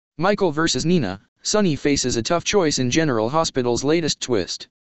Michael vs. Nina, Sonny faces a tough choice in General Hospital's latest twist.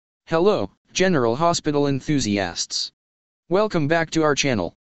 Hello, General Hospital enthusiasts. Welcome back to our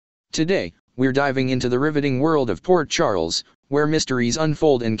channel. Today, we're diving into the riveting world of Port Charles, where mysteries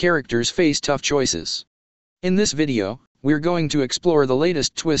unfold and characters face tough choices. In this video, we're going to explore the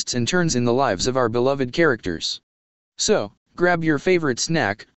latest twists and turns in the lives of our beloved characters. So, grab your favorite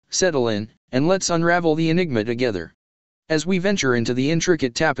snack, settle in, and let's unravel the enigma together. As we venture into the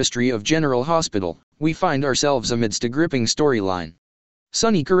intricate tapestry of General Hospital, we find ourselves amidst a gripping storyline.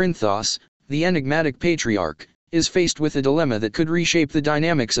 Sonny Corinthos, the enigmatic patriarch, is faced with a dilemma that could reshape the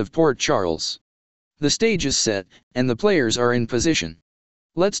dynamics of Port Charles. The stage is set, and the players are in position.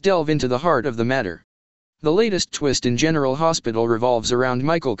 Let's delve into the heart of the matter. The latest twist in General Hospital revolves around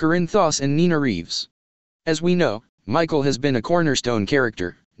Michael Corinthos and Nina Reeves. As we know, Michael has been a cornerstone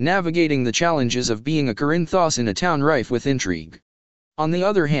character, navigating the challenges of being a Corinthos in a town rife with intrigue. On the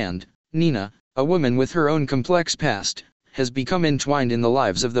other hand, Nina, a woman with her own complex past, has become entwined in the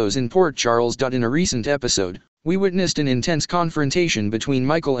lives of those in Port Charles. In a recent episode, we witnessed an intense confrontation between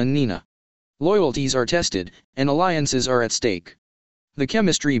Michael and Nina. Loyalties are tested, and alliances are at stake. The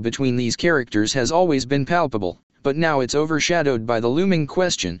chemistry between these characters has always been palpable, but now it's overshadowed by the looming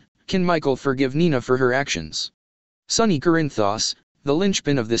question: can Michael forgive Nina for her actions? Sonny Corinthos, the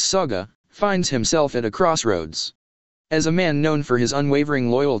linchpin of this saga, finds himself at a crossroads. As a man known for his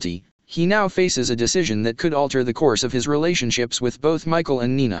unwavering loyalty, he now faces a decision that could alter the course of his relationships with both Michael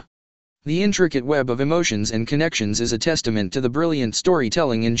and Nina. The intricate web of emotions and connections is a testament to the brilliant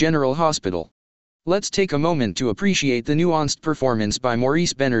storytelling in General Hospital. Let's take a moment to appreciate the nuanced performance by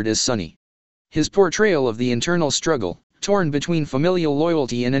Maurice Benard as Sonny. His portrayal of the internal struggle, torn between familial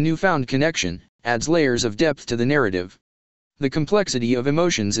loyalty and a newfound connection, adds layers of depth to the narrative. The complexity of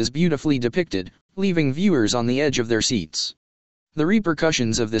emotions is beautifully depicted, leaving viewers on the edge of their seats. The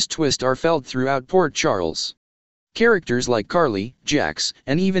repercussions of this twist are felt throughout Port Charles. Characters like Carly, Jax,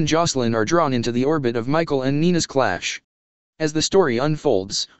 and even Jocelyn are drawn into the orbit of Michael and Nina's clash. As the story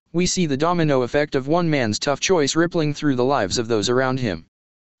unfolds, we see the domino effect of one man's tough choice rippling through the lives of those around him.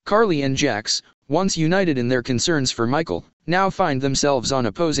 Carly and Jax, once united in their concerns for Michael, now find themselves on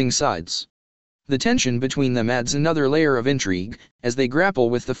opposing sides. The tension between them adds another layer of intrigue, as they grapple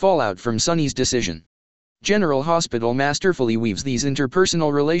with the fallout from Sonny's decision. General Hospital masterfully weaves these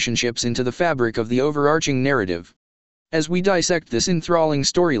interpersonal relationships into the fabric of the overarching narrative. As we dissect this enthralling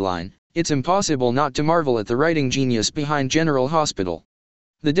storyline, it's impossible not to marvel at the writing genius behind General Hospital.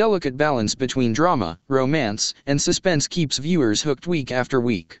 The delicate balance between drama, romance, and suspense keeps viewers hooked week after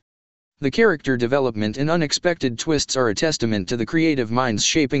week. The character development and unexpected twists are a testament to the creative minds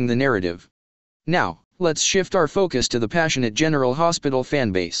shaping the narrative. Now, let's shift our focus to the passionate General Hospital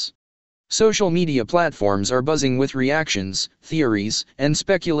fanbase. Social media platforms are buzzing with reactions, theories, and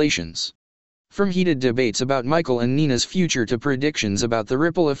speculations. From heated debates about Michael and Nina's future to predictions about the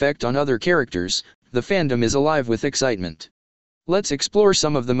ripple effect on other characters, the fandom is alive with excitement. Let's explore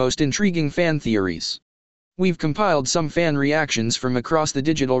some of the most intriguing fan theories. We've compiled some fan reactions from across the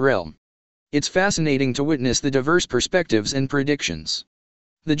digital realm. It's fascinating to witness the diverse perspectives and predictions.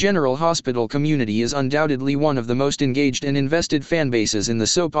 The General Hospital community is undoubtedly one of the most engaged and invested fanbases in the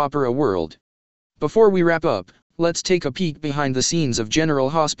soap opera world. Before we wrap up, let's take a peek behind the scenes of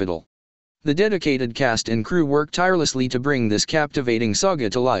General Hospital. The dedicated cast and crew work tirelessly to bring this captivating saga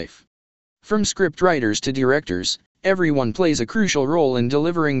to life. From script writers to directors, everyone plays a crucial role in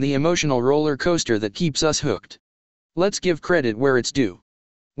delivering the emotional roller coaster that keeps us hooked. Let's give credit where it's due.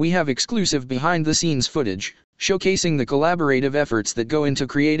 We have exclusive behind-the-scenes footage, showcasing the collaborative efforts that go into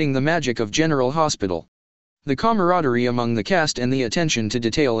creating the magic of General Hospital. The camaraderie among the cast and the attention to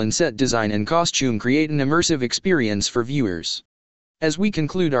detail in set design and costume create an immersive experience for viewers. As we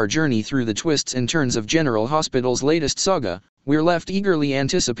conclude our journey through the twists and turns of General Hospital's latest saga, we're left eagerly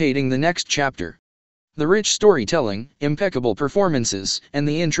anticipating the next chapter. The rich storytelling, impeccable performances, and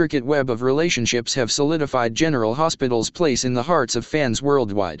the intricate web of relationships have solidified General Hospital's place in the hearts of fans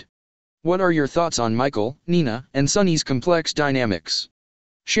worldwide. What are your thoughts on Michael, Nina, and Sonny's complex dynamics?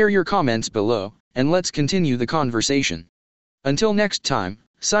 Share your comments below, and let's continue the conversation. Until next time,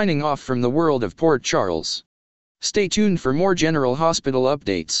 signing off from the world of Port Charles. Stay tuned for more General Hospital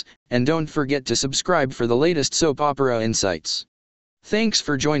updates, and don't forget to subscribe for the latest soap opera insights. Thanks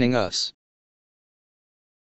for joining us.